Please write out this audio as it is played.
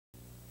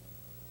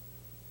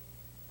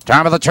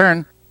Top of the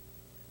turn.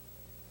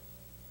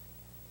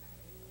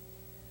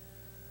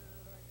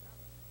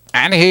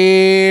 And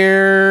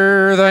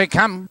here they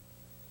come.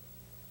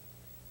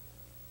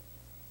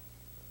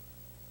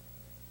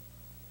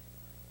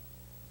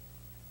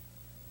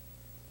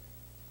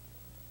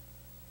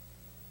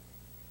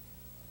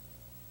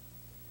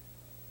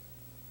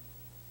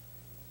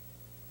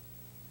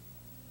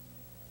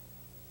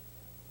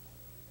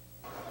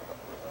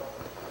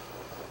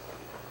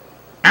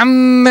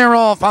 And they're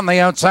off on the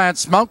outside.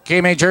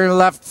 Smoky Major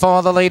left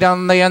for the lead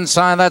on the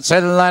inside. That's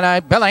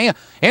Illini Billy.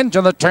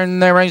 Into the turn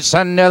they race,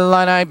 and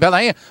Illini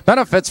Billy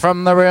benefits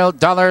from the real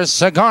Dollar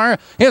Cigar.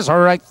 Is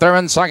right there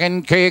in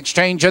second. Key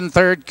Exchange in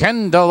third.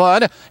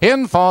 Kendallwood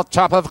in fourth.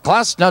 Top of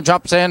class now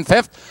drops in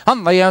fifth.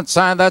 On the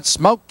outside, that's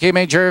Smoky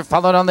Major,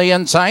 followed on the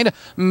inside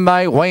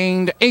by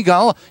Winged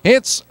Eagle.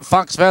 It's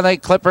Fox Valley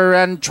Clipper,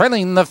 and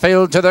trailing the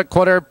field to the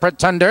quarter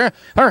Pretender.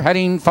 Are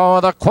heading for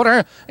the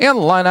quarter.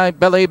 Illini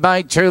Billy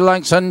by 2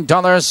 lengths, and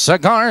Dollar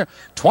Cigar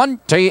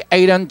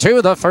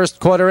 28-2. The first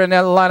quarter in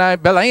Illini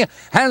Billy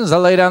has the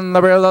lead on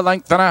the real, a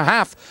length and a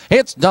half.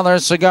 It's Dollar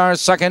Cigar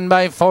second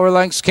by 4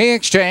 lengths. Key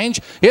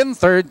Exchange in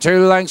third,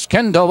 2 lengths.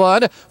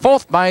 Kendallwood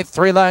fourth by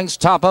 3 lengths.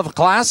 Top of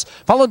class,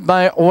 followed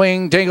by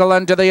Winged Eagle,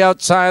 and to the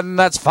outside, and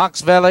that's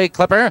Fox Valley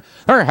Clipper.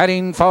 They're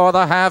heading for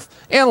the half.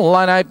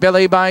 Illini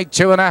Billy by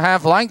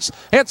 2.5 lengths.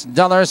 It's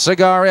Dollar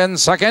Cigar in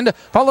second,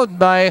 followed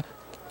by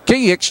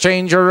Key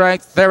Exchange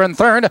right there in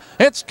third.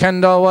 It's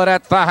Kendallwood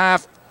at the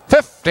half.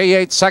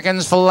 58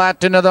 seconds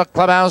flat into the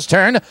clubhouse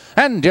turn,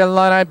 and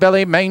Illini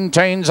Billy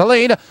maintains a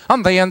lead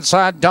on the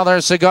inside. Dollar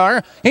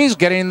Cigar, he's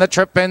getting the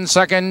trip in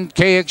second.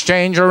 Key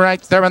Exchange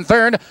right there in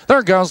third.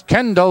 There goes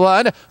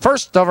Kendallwood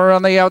first over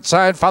on the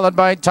outside, followed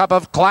by Top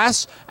of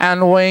Class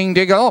and Winged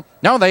Eagle.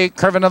 Now they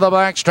curve into the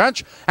back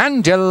stretch,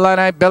 and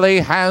Illini Billy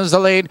has the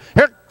lead.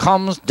 Here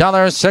comes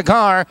Dollar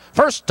Cigar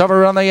first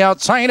over on the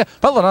outside,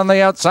 followed on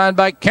the outside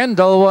by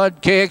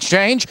Kendallwood, Key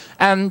Exchange,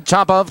 and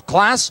Top of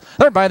Class.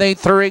 They're by the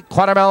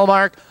 3/4 mile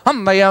mark.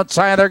 On the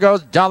outside, there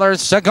goes Dollar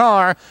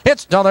Cigar.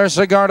 It's Dollar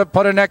Cigar to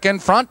put a neck in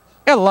front.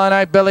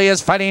 Illini Billy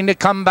is fighting to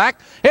come back.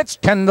 It's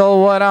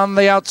Kendallwood on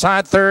the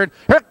outside third.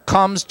 Here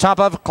comes Top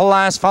of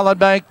Class, followed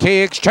by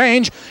Key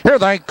Exchange. Here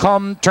they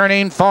come,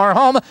 turning for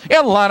home.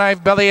 Illini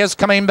Billy is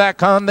coming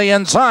back on the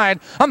inside.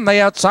 On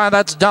the outside,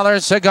 that's Dollar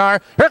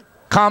Cigar. Here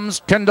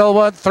comes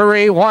Kendallwood,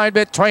 3 wide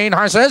between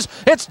horses.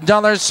 It's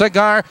Dollar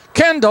Cigar.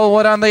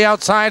 Kendallwood on the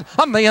outside.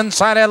 On the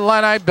inside,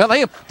 Illini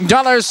Billy.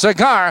 Dollar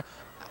Cigar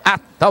at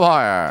the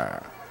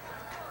wire.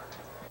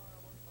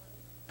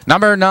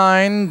 Number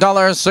 9,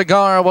 Dollar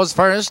Cigar was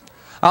first.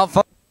 Alpha